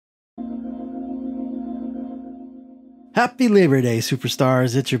Happy Labor Day,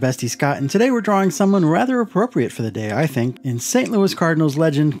 superstars. It's your bestie Scott, and today we're drawing someone rather appropriate for the day, I think, in St. Louis Cardinals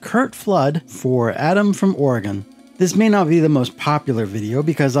legend Curt Flood for Adam from Oregon. This may not be the most popular video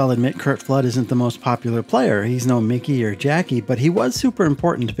because I'll admit Curt Flood isn't the most popular player. He's no Mickey or Jackie, but he was super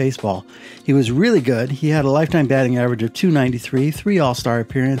important to baseball. He was really good. He had a lifetime batting average of .293, 3 All-Star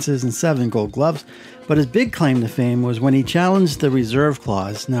appearances, and 7 Gold Gloves. But his big claim to fame was when he challenged the reserve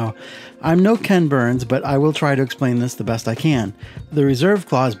clause. Now, I'm no Ken Burns, but I will try to explain this the best I can. The reserve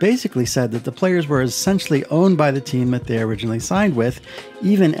clause basically said that the players were essentially owned by the team that they originally signed with,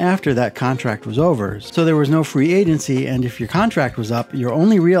 even after that contract was over. So there was no free agency, and if your contract was up, your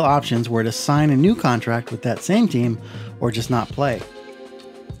only real options were to sign a new contract with that same team or just not play.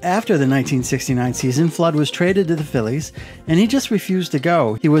 After the 1969 season, Flood was traded to the Phillies, and he just refused to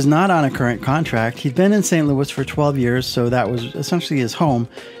go. He was not on a current contract. He'd been in St. Louis for 12 years, so that was essentially his home,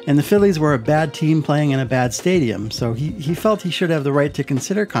 and the Phillies were a bad team playing in a bad stadium, so he felt he should have the right to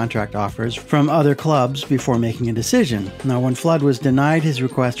consider contract offers from other clubs before making a decision. Now, when Flood was denied his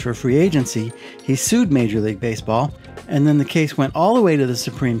request for free agency, he sued Major League Baseball, and then the case went all the way to the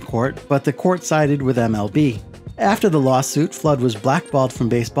Supreme Court, but the court sided with MLB. After the lawsuit, Flood was blackballed from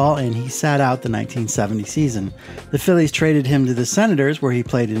baseball and he sat out the 1970 season. The Phillies traded him to the Senators, where he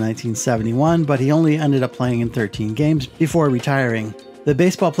played in 1971, but he only ended up playing in 13 games before retiring. The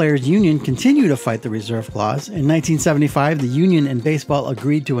Baseball Players Union continued to fight the reserve clause. In 1975, the union and baseball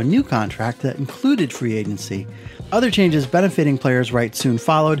agreed to a new contract that included free agency. Other changes benefiting players' rights soon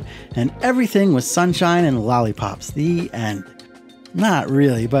followed, and everything was sunshine and lollipops. The end. Not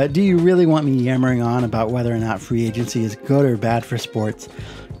really, but do you really want me yammering on about whether or not free agency is good or bad for sports?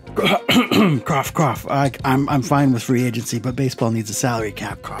 Cough, cough. I'm fine with free agency, but baseball needs a salary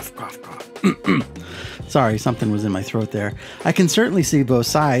cap. Cough, cough, cough. Sorry, something was in my throat there. I can certainly see both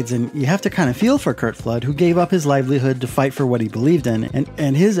sides, and you have to kind of feel for Curt Flood, who gave up his livelihood to fight for what he believed in,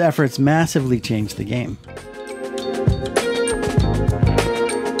 and his efforts massively changed the game.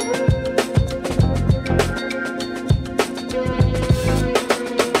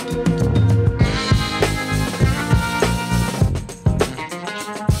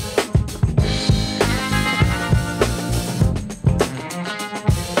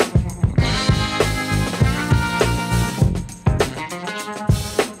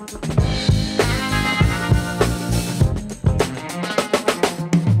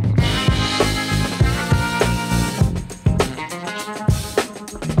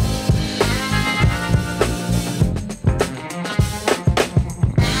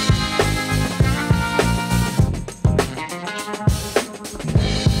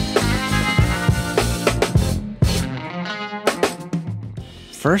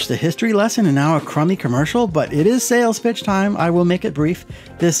 First a history lesson and now a crummy commercial, but it is sales pitch time. I will make it brief.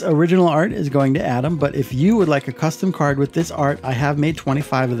 This original art is going to Adam, but if you would like a custom card with this art, I have made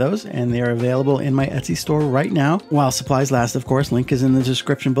 25 of those and they are available in my Etsy store right now. While supplies last, of course. Link is in the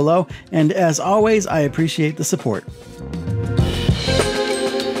description below. And as always, I appreciate the support.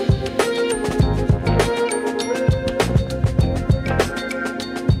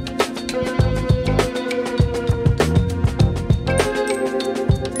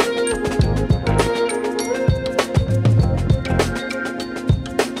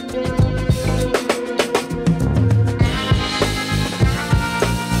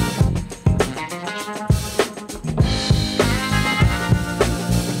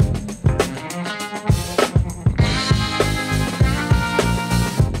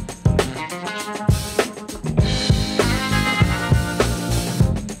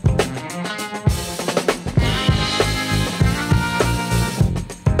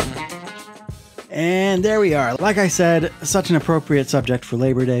 And there we are. Like I said, such an appropriate subject for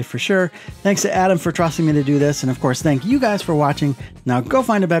Labor Day for sure. Thanks to Adam for trusting me to do this. And of course, thank you guys for watching. Now go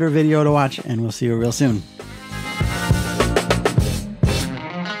find a better video to watch and we'll see you real soon.